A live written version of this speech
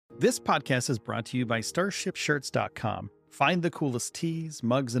This podcast is brought to you by StarshipShirts.com. Find the coolest tees,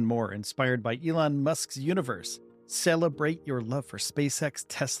 mugs, and more inspired by Elon Musk's universe. Celebrate your love for SpaceX,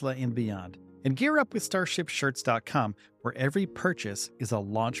 Tesla, and beyond. And gear up with StarshipShirts.com, where every purchase is a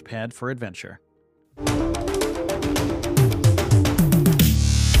launch pad for adventure.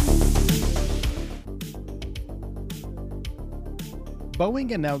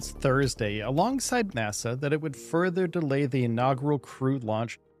 Boeing announced Thursday, alongside NASA, that it would further delay the inaugural crewed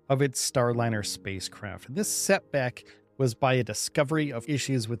launch of its Starliner spacecraft. This setback was by a discovery of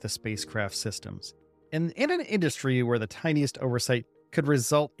issues with the spacecraft systems. And in an industry where the tiniest oversight could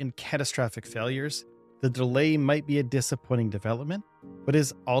result in catastrophic failures, the delay might be a disappointing development, but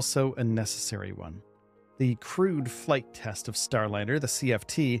is also a necessary one. The crewed flight test of Starliner, the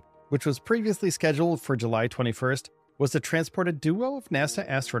CFT, which was previously scheduled for July 21st, was to transport a duo of NASA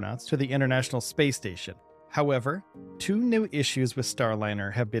astronauts to the International Space Station. However, two new issues with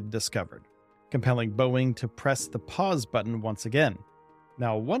Starliner have been discovered, compelling Boeing to press the pause button once again.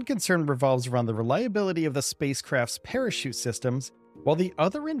 Now, one concern revolves around the reliability of the spacecraft's parachute systems, while the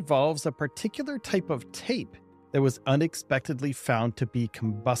other involves a particular type of tape that was unexpectedly found to be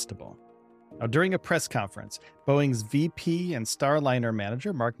combustible. Now, during a press conference, Boeing's VP and Starliner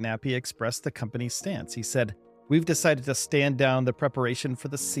manager, Mark Nappi, expressed the company's stance. He said, "We've decided to stand down the preparation for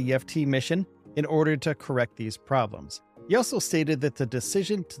the CFT mission in order to correct these problems." He also stated that the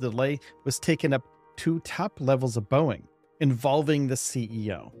decision to delay was taken up to top levels of Boeing, involving the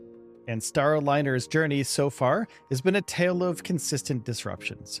CEO. And Starliner's journey so far has been a tale of consistent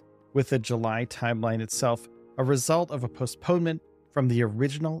disruptions, with the July timeline itself a result of a postponement from the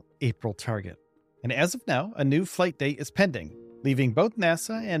original April target. And as of now, a new flight date is pending, leaving both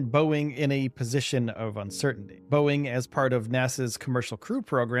NASA and Boeing in a position of uncertainty. Boeing, as part of NASA's Commercial Crew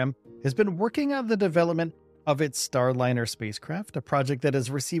Program, has been working on the development of its Starliner spacecraft, a project that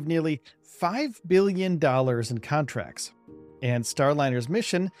has received nearly $5 billion in contracts. And Starliner's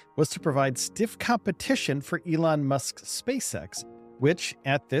mission was to provide stiff competition for Elon Musk's SpaceX, which,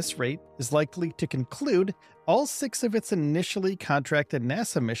 at this rate, is likely to conclude all 6 of its initially contracted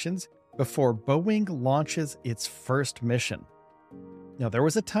NASA missions before Boeing launches its first mission. Now, there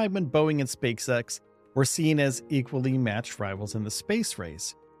was a time when Boeing and SpaceX were seen as equally matched rivals in the space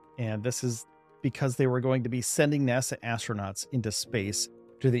race, and this is because they were going to be sending NASA astronauts into space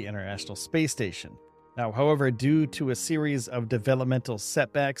to the International Space Station. Now, however, due to a series of developmental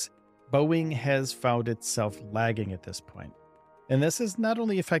setbacks, Boeing has found itself lagging at this point. And this has not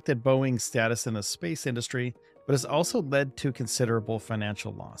only affected Boeing's status in the space industry, but has also led to considerable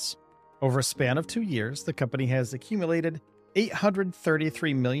financial loss. Over a span of 2 years, the company has accumulated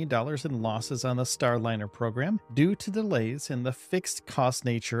 $833 million in losses on the Starliner program due to delays in the fixed cost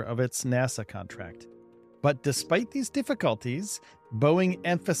nature of its NASA contract. But despite these difficulties, Boeing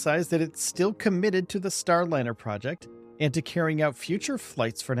emphasized that it's still committed to the Starliner project and to carrying out future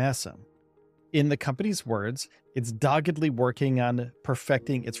flights for NASA. In the company's words, it's doggedly working on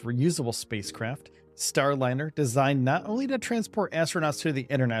perfecting its reusable spacecraft, Starliner, designed not only to transport astronauts to the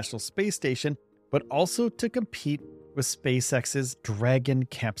International Space Station, but also to compete with SpaceX's Dragon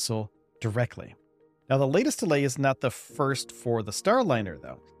capsule directly. Now, the latest delay is not the first for the Starliner,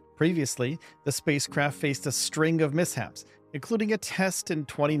 though. Previously, the spacecraft faced a string of mishaps, including a test in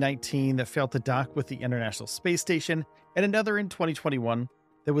 2019 that failed to dock with the International Space Station, and another in 2021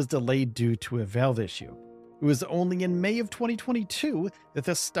 that was delayed due to a valve issue. It was only in May of 2022 that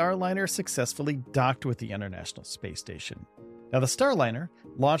the Starliner successfully docked with the International Space Station. Now, the Starliner,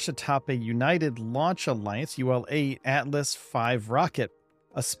 launched atop a United Launch Alliance ULA Atlas V rocket,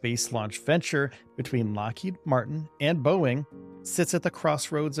 a space launch venture between Lockheed Martin and Boeing, sits at the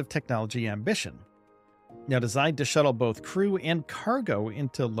crossroads of technology ambition. Now, designed to shuttle both crew and cargo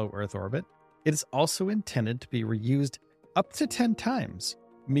into low Earth orbit, it is also intended to be reused up to 10 times,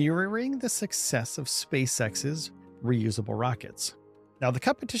 mirroring the success of SpaceX's reusable rockets. Now, the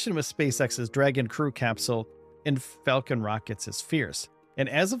competition with SpaceX's Dragon crew capsule and Falcon rockets is fierce, and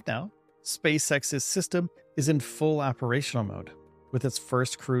as of now, SpaceX's system is in full operational mode. With its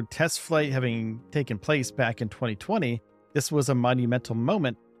first crewed test flight having taken place back in 2020, this was a monumental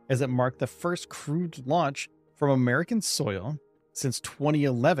moment as it marked the first crewed launch from American soil since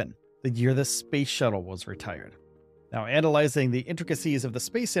 2011, the year the space shuttle was retired. Now, analyzing the intricacies of the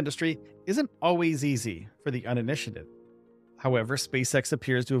space industry isn't always easy for the uninitiated. However, SpaceX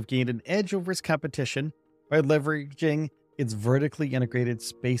appears to have gained an edge over its competition by leveraging its vertically integrated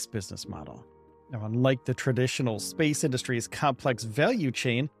space business model. Now, unlike the traditional space industry's complex value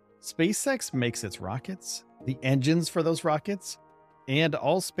chain, SpaceX makes its rockets, the engines for those rockets, and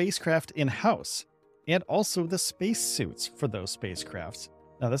all spacecraft in-house, and also the spacesuits for those spacecrafts,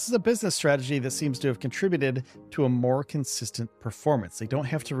 Now, this is a business strategy that seems to have contributed to a more consistent performance. They don't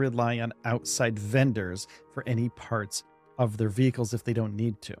have to rely on outside vendors for any parts of their vehicles if they don't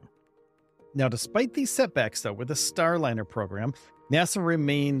need to. Now, despite these setbacks, though, with the Starliner program, NASA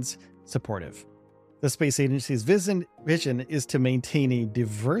remains supportive. The space agency's vision is to maintain a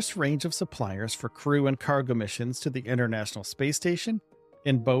diverse range of suppliers for crew and cargo missions to the International Space Station,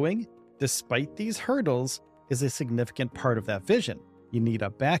 and Boeing, despite these hurdles, is a significant part of that vision. You need a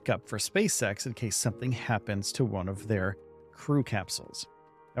backup for SpaceX in case something happens to one of their crew capsules.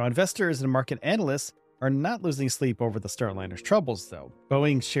 Now, investors and market analysts are not losing sleep over the Starliner's troubles, though.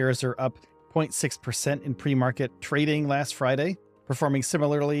 Boeing shares are up 0.6% in pre-market trading last Friday, performing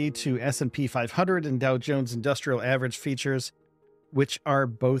similarly to S&P 500 and Dow Jones Industrial Average features, which are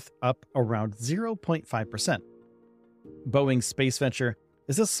both up around 0.5%. Boeing's space venture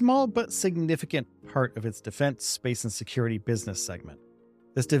is a small but significant part of its defense, space, and security business segment.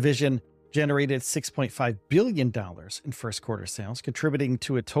 This division generated $6.5 billion in first quarter sales, contributing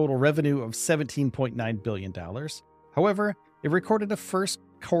to a total revenue of $17.9 billion. However, it recorded a first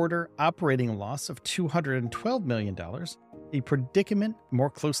quarter operating loss of $212 million, a predicament more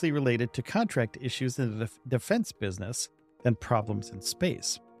closely related to contract issues in the defense business than problems in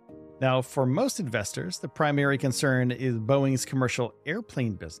space. Now, for most investors, the primary concern is Boeing's commercial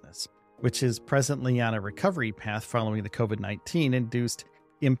airplane business, which is presently on a recovery path following the COVID-19 induced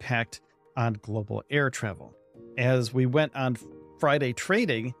impact on global air travel. As we went on Friday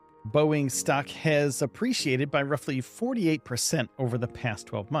trading, Boeing stock has appreciated by roughly 48% over the past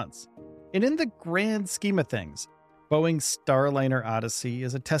 12 months. And in the grand scheme of things, Boeing's Starliner Odyssey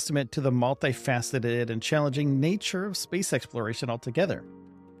is a testament to the multifaceted and challenging nature of space exploration altogether.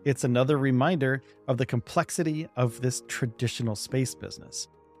 It's another reminder of the complexity of this traditional space business.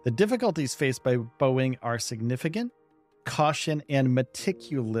 The difficulties faced by Boeing are significant. Caution and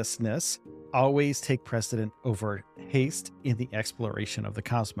meticulousness always take precedent over haste in the exploration of the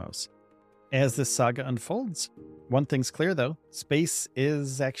cosmos. As this saga unfolds, one thing's clear though, space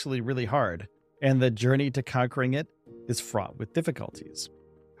is actually really hard, and the journey to conquering it is fraught with difficulties.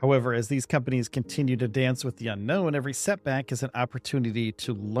 However, as these companies continue to dance with the unknown, every setback is an opportunity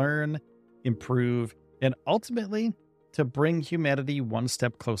to learn, improve, and ultimately to bring humanity one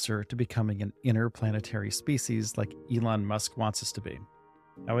step closer to becoming an interplanetary species like Elon Musk wants us to be.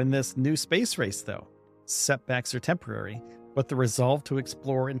 Now, in this new space race, though, setbacks are temporary, but the resolve to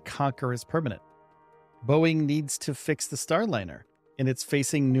explore and conquer is permanent. Boeing needs to fix the Starliner, and it's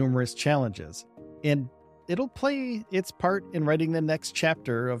facing numerous challenges, and it'll play its part in writing the next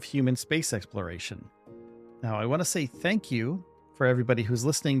chapter of human space exploration. Now, I want to say thank you for everybody who's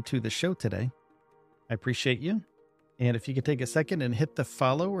listening to the show today. I appreciate you. And if you could take a second and hit the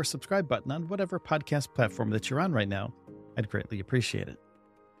follow or subscribe button on whatever podcast platform that you're on right now, I'd greatly appreciate it.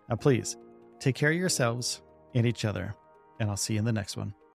 Now, please take care of yourselves and each other, and I'll see you in the next one.